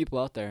some good people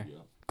out there. Yeah.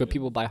 Good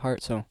people by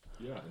heart, so.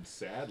 Yeah, and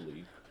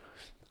sadly,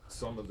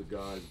 some of the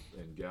guys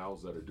and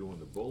gals that are doing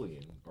the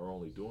bullying are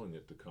only doing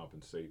it to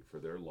compensate for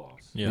their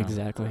loss. Yeah.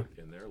 Exactly.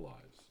 In their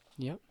lives.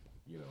 Yep.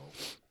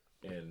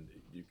 And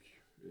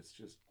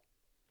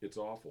it's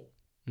awful.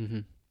 Mm-hmm.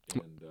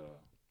 And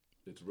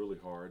it's really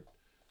hard.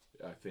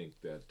 I think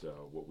that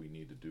what we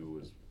need to do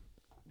is,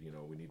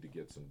 we need to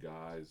get some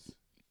guys,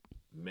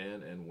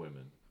 men and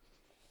women,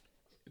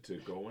 to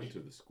go into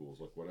the schools,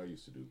 like what I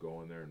used to do,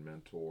 go in there and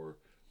mentor,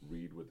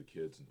 read with the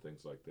kids and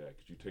things like that.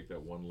 Because you take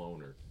that one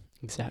loner,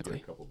 Exactly.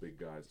 get a couple big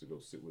guys to go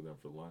sit with them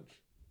for lunch,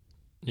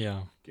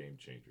 Yeah. game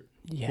changer.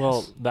 Yes.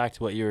 Well, back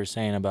to what you were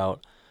saying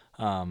about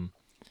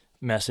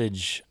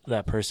message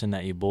that person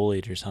that you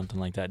bullied or something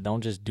like that.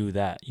 Don't just do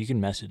that. You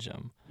can message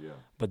them. Yeah.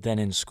 But then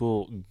in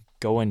school,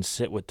 go and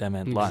sit with them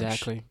at lunch.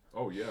 Exactly.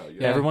 Oh, yeah.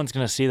 Yeah. Everyone's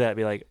going to see that and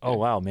be like, oh,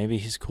 wow, maybe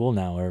he's cool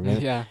now. Or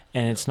maybe, Yeah.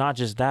 And it's not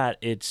just that.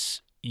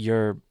 It's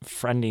you're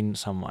friending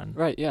someone.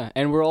 Right, yeah.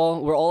 And we're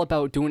all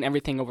about doing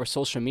everything over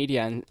social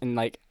media and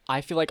like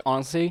I feel like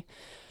honestly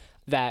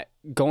that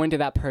going to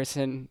that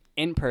person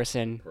in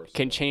person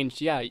can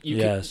change. Yeah,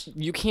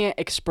 you can't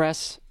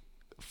express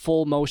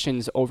full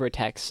emotions over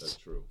text. That's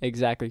true.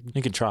 Exactly.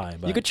 You can try,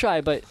 but You could try,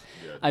 but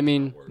Yeah, it I does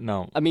mean, not work.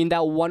 no. I mean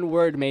that one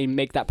word may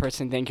make that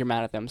person think you're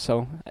mad at them.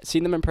 So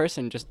seeing them in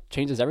person just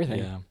changes everything.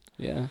 Yeah.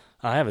 Yeah.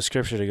 I have a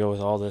scripture to go with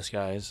all this,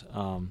 guys.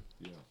 Yeah.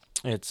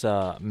 It's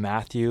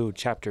Matthew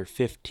chapter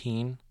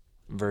 15,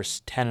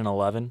 verse 10 and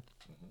 11.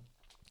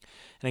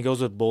 And it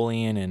goes with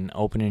bullying and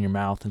opening your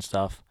mouth and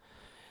stuff.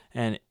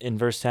 And in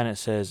verse 10 it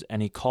says,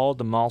 "And he called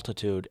the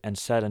multitude and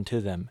said unto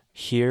them,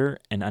 Hear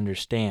and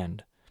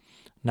understand.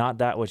 Not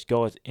that which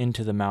goeth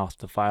into the mouth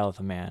defileth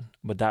a man,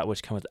 but that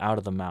which cometh out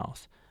of the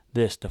mouth,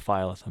 this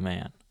defileth a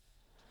man."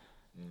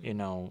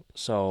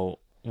 So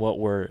what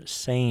we're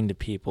saying to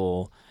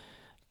people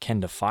can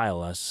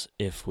defile us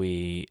if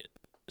we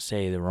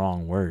say the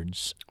wrong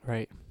words.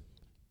 Right.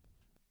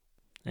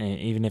 And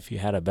even if you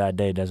had a bad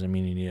day, doesn't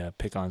mean you need to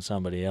pick on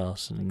somebody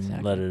else and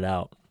Exactly. let it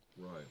out.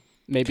 Right.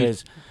 Maybe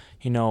Because,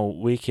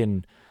 we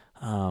can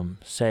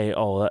say,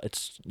 oh,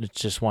 it's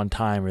just one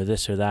time or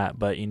this or that.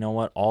 But you know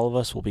what? All of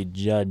us will be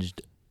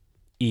judged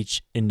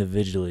each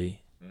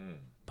individually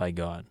by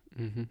God.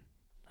 mm-hmm.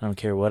 I don't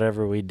care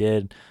whatever we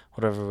did,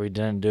 whatever we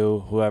didn't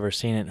do, whoever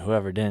seen it,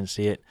 whoever didn't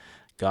see it,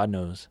 God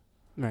knows.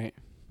 Right.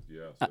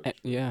 Yeah.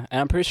 Yeah, and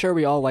I'm pretty sure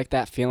we all like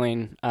that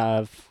feeling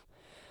of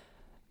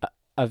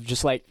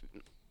just like,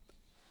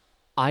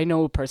 I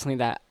know personally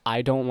that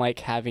I don't like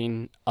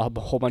having a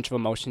whole bunch of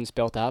emotions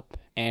built up,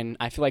 and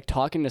I feel like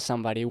talking to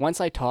somebody, once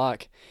I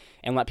talk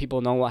and let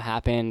people know what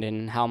happened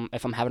and how,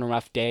 if I'm having a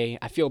rough day,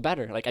 I feel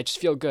better. Like, I just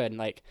feel good.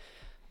 Like,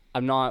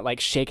 I'm not like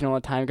shaking all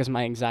the time because of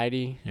my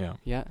anxiety. Yeah.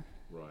 Yeah.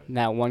 Right.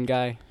 Now one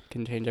guy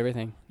can change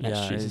everything.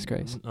 That's Jesus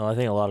Christ. Well, I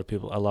think a lot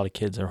of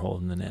kids are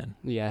holding it in,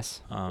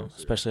 Yes.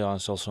 especially on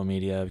social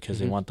media because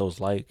they Mhm. want those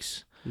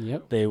likes.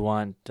 Yep. They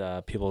want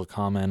people to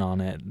comment on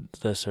it,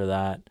 this or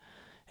that.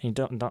 And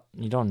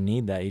you don't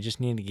need that. You just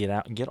need to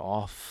get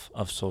off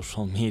of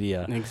social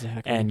media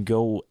Exactly. and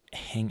go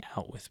hang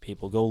out with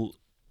people.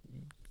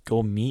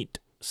 Go meet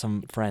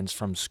some friends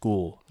from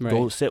school. Right.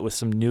 Go sit with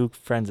some new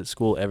friends at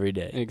school every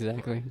day.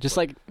 Exactly. Just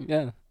like,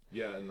 yeah.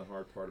 Yeah, and the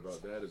hard part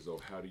about that is, though,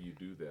 how do you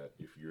do that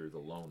if you're the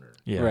loner?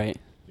 Yeah. Right.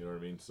 You know what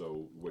I mean?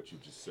 So what you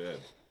just said,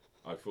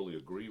 I fully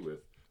agree with,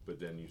 but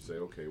then you say,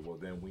 okay, well,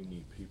 then we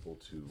need people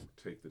to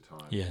take the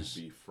time Yes. to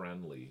be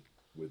friendly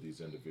with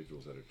these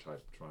individuals that are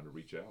trying to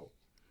reach out.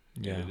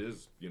 Yeah. And it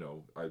is,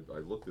 I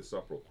looked this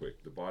up real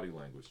quick, the body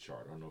language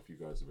chart. I don't know if you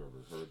guys have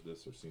ever heard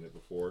this or seen it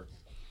before.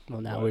 Well,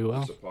 now we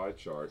will. It's a pie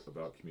chart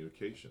about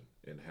communication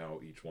and how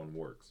each one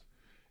works.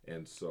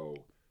 And so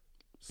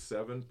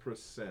 7%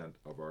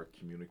 of our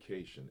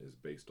communication is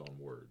based on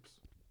words.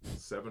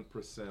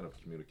 7%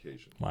 of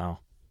communication. Wow.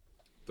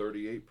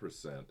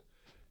 38%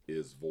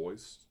 is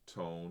voice,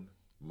 tone,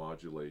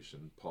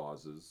 modulation,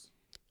 pauses.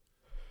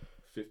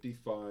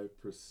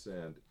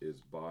 55%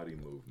 is body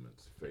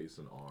movements, face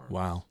and arms.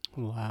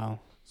 Wow.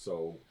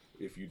 So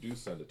if you do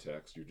send a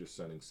text, you're just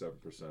sending 7%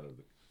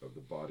 of the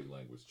body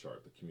language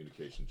chart, the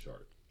communication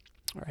chart.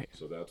 Right.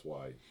 So that's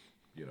why,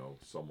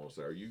 someone will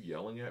say, "Are you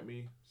yelling at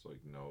me?" It's like,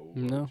 no.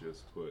 I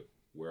just put,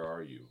 "Where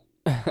are you?"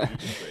 You can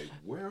say,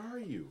 "Where are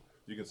you?"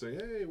 You can say,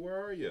 "Hey, where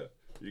are you?"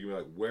 You can be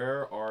like,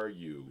 "Where are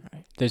you?"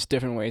 Right. There's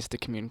different ways to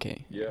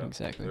communicate. Yeah,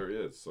 exactly. There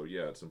is. So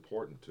yeah, it's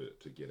important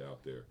to get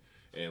out there.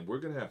 And we're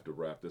going to have to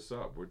wrap this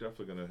up. We're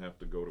definitely going to have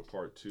to go to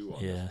part 2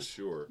 on this for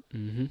sure.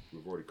 Mm-hmm.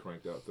 We've already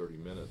cranked out 30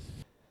 minutes.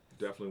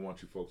 Definitely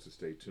want you folks to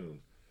stay tuned.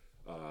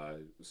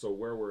 So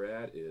where we're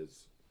at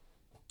is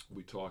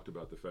we talked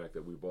about the fact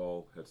that we've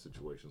all had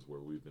situations where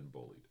we've been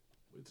bullied.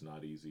 It's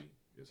not easy.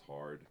 It's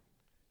hard.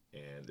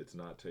 And it's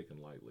not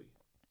taken lightly.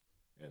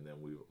 And then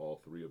all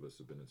three of us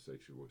have been in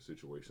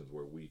situations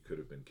where we could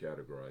have been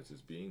categorized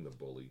as being the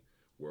bully,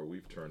 where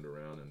we've turned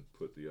around and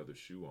put the other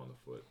shoe on the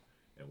foot.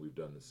 And we've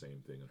done the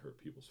same thing and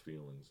hurt people's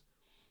feelings.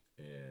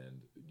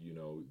 And,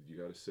 you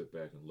got to sit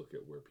back and look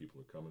at where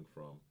people are coming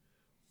from.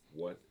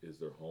 What is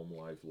their home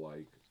life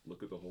like?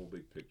 Look at the whole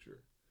big picture.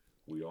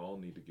 We all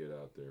need to get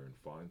out there and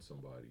find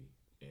somebody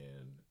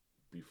and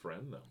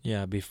befriend them.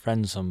 Yeah,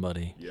 befriend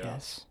somebody. Yeah,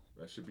 Yes.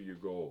 That should be your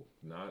goal.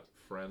 Not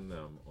friend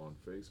them on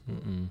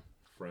Facebook.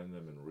 Friend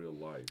them in real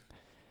life.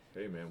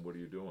 Hey, man, what are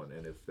you doing?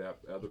 And if that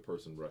other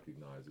person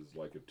recognizes,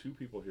 like if 2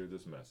 people hear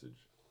this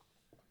message,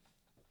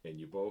 and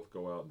you both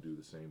go out and do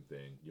the same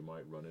thing, you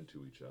might run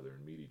into each other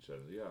and meet each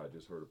other. Yeah, I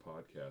just heard a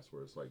podcast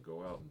where it's like,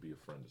 go out and be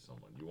a friend to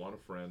someone. You want a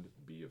friend,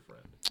 be a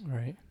friend.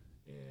 Right.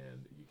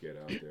 And you get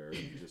out there and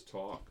you just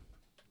talk.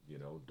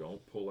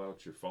 Don't pull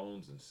out your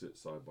phones and sit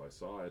side by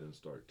side and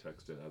start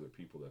texting other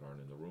people that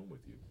aren't in the room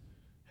with you.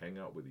 Hang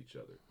out with each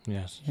other.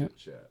 Yes. Chit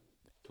chat.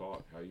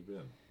 Talk. How you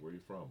been? Where you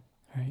from?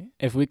 Right.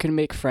 If we could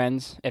make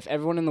friends, if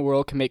everyone in the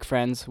world can make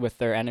friends with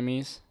their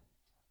enemies,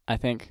 I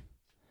think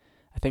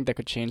that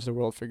could change the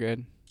world for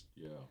good.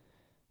 Yeah.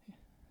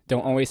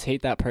 Don't always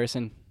hate that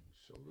person.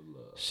 Show the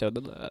love. Show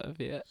the love,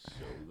 yeah.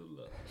 Show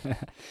the love.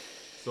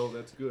 So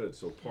that's good.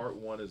 So part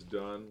 1 is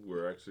done.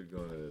 We're actually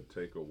going to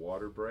take a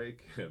water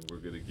break, and we're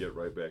going to get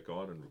right back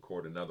on and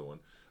record another one.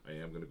 I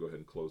am going to go ahead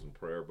and close in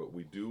prayer, but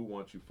we do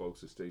want you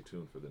folks to stay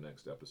tuned for the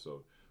next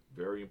episode.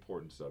 Very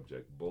important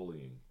subject,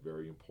 bullying,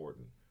 very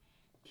important.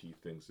 Key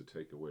things to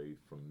take away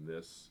from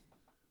this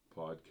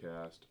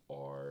podcast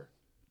are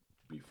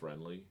be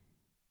friendly,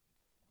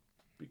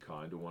 be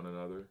kind to one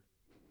another.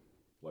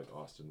 Like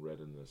Austin read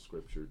in the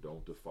scripture,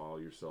 don't defile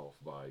yourself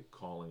by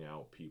calling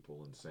out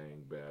people and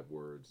saying bad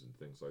words and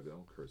things like that.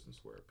 Don't curse and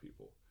swear at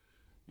people.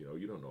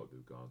 You don't know what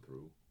they've gone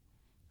through.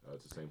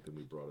 It's the same thing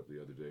we brought up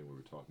the other day when we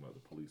were talking about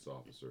the police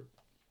officer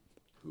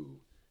who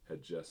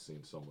had just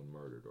seen someone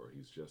murdered, or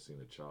he's just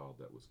seen a child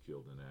that was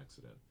killed in an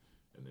accident.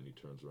 And then he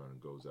turns around and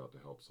goes out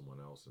to help someone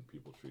else, and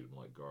people treat him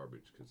like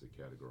garbage because they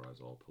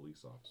categorize all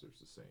police officers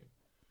the same.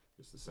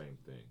 It's the same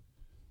thing.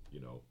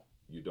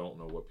 You don't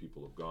know what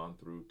people have gone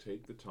through.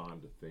 Take the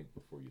time to think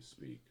before you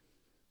speak.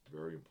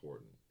 Very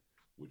important.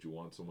 Would you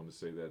want someone to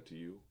say that to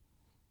you?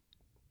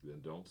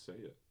 Then don't say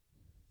it.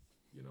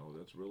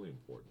 That's really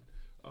important.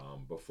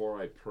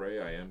 Before I pray,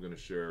 I am going to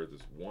share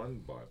this one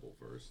Bible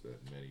verse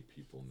that many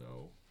people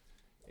know.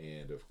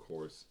 And, of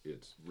course,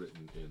 it's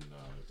written in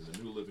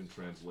the New Living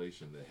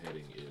Translation. The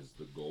heading is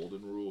The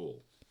Golden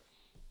Rule.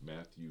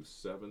 Matthew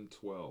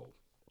 7:12.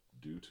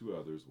 Do to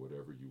others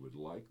whatever you would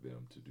like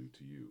them to do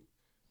to you.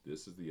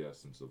 This is the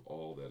essence of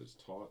all that is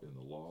taught in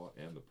the law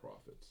and the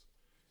prophets.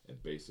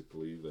 And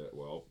basically, the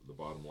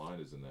bottom line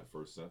is in that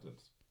first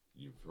sentence.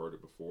 You've heard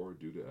it before.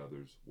 Do to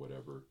others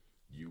whatever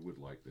you would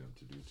like them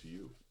to do to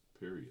you.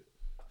 Period.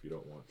 If you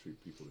don't want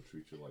people to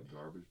treat you like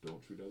garbage,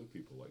 don't treat other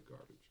people like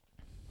garbage.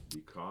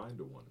 Be kind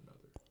to one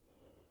another.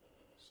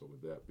 So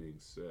with that being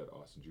said,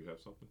 Austin, do you have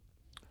something?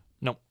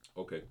 Nope.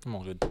 Okay. I'm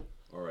all good.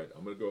 All right.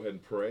 I'm going to go ahead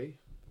and pray,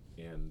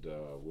 and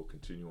we'll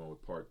continue on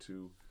with part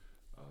 2.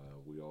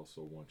 We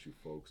also want you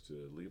folks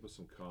to leave us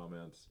some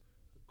comments,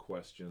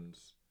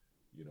 questions.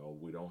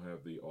 We don't have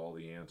all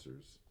the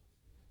answers,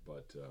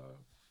 but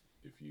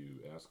if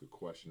you ask a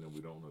question and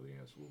we don't know the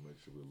answer, we'll make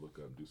sure we look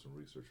up and do some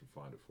research and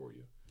find it for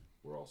you.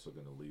 We're also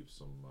going to leave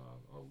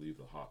I'll leave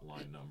the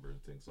hotline number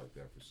and things like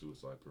that for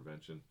suicide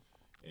prevention.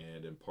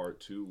 And in part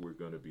 2, we're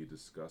going to be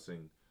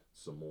discussing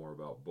some more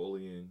about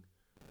bullying.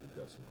 We've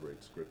got some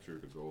great scripture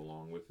to go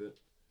along with it.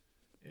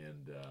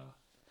 And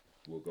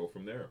we'll go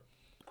from there.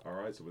 All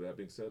right, so with that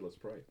being said, let's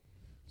pray.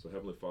 So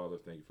Heavenly Father,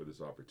 thank you for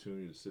this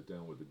opportunity to sit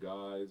down with the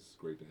guys.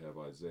 Great to have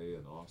Isaiah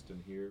and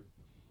Austin here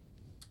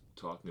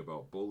talking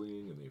about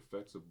bullying and the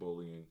effects of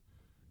bullying.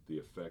 the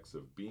effects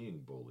of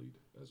being bullied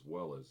as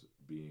well as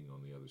being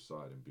on the other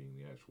side and being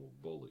the actual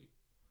bully.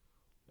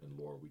 And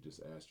Lord, we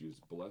just ask you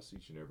to bless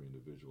each and every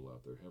individual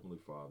out there. Heavenly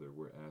Father,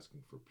 we're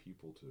asking for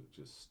people to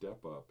just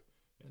step up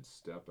and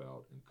step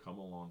out and come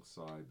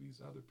alongside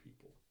these other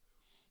people.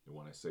 And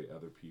when I say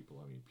other people,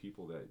 I mean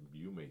people that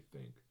you may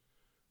think,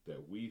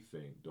 that we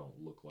think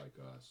don't look like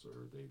us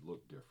or they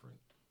look different.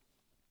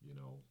 You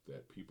know,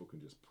 that people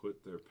can just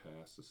put their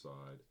past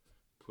aside,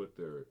 put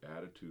their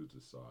attitudes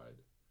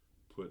aside,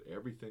 put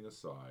everything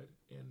aside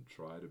and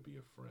try to be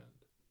a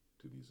friend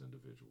to these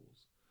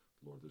individuals.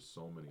 Lord, there's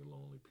so many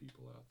lonely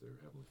people out there.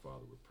 Heavenly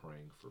Father, we're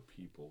praying for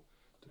people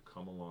to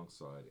come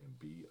alongside and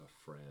be a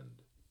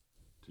friend,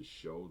 to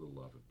show the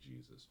love of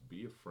Jesus.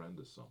 Be a friend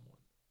to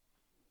someone.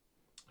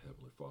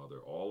 Heavenly Father,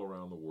 all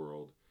around the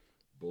world,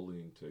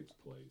 bullying takes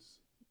place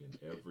in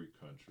every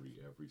country,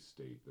 every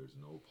state. There's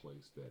no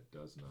place that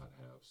does not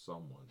have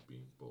someone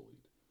being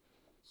bullied.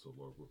 So,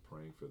 Lord, we're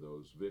praying for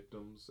those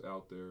victims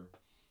out there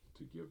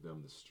to give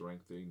them the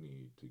strength they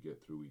need to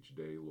get through each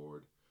day,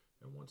 Lord.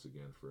 And once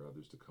again, for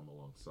others to come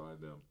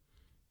alongside them.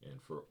 And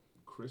for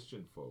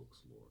Christian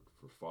folks, Lord,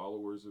 for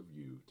followers of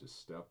you to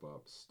step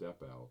up,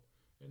 step out,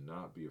 and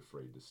not be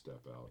afraid to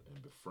step out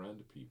and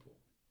befriend people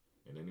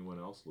and anyone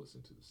else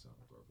listening to the sound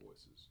of our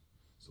voices.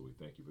 So we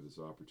thank you for this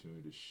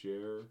opportunity to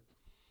share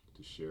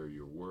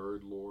your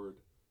word, Lord,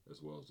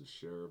 as well as to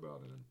share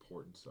about an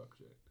important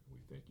subject. And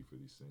we thank you for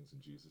these things in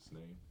Jesus'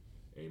 name.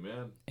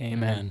 Amen.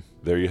 Amen.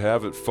 There you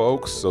have it,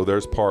 folks. So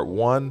there's part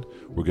 1.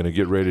 We're going to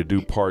get ready to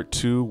do part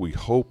 2. We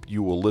hope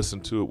you will listen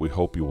to it. We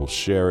hope you will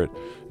share it.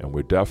 And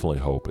we definitely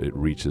hope it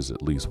reaches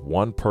at least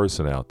one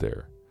person out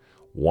there.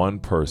 One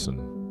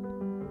person.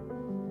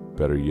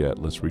 Better yet,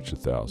 let's reach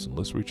 1,000.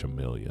 Let's reach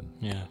 1,000,000.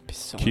 Yeah.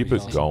 So Keep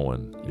it awesome.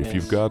 going. If Yes.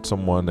 you've got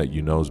someone that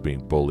you know is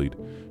being bullied,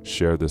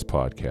 share this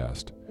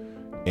podcast.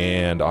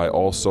 And I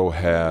also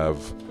have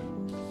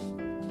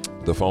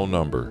the phone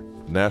number,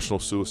 National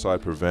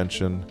Suicide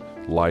Prevention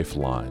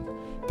Lifeline.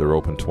 They're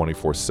open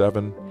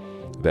 24/7.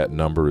 That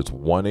number is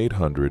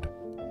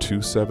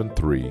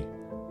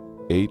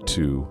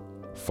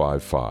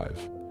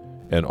 1-800-273-8255.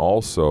 And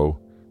also,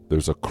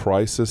 there's a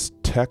crisis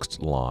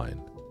text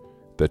line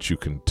that you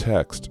can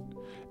text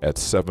at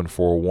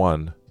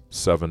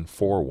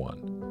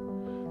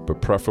 741-741.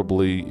 But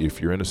preferably,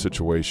 if you're in a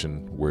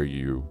situation where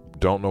you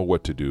don't know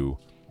what to do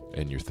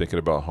and you're thinking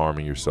about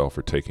harming yourself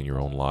or taking your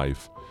own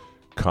life,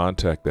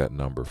 contact that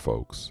number,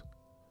 folks.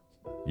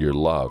 You're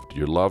loved.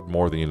 You're loved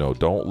more than you know.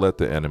 Don't let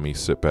the enemy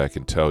sit back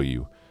and tell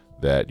you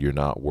that you're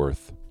not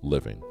worth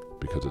living,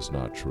 because it's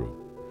not true.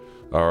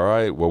 All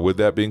right. Well, with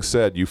that being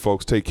said, you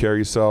folks take care of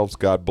yourselves.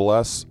 God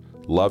bless.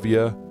 Love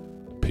you.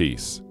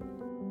 Peace.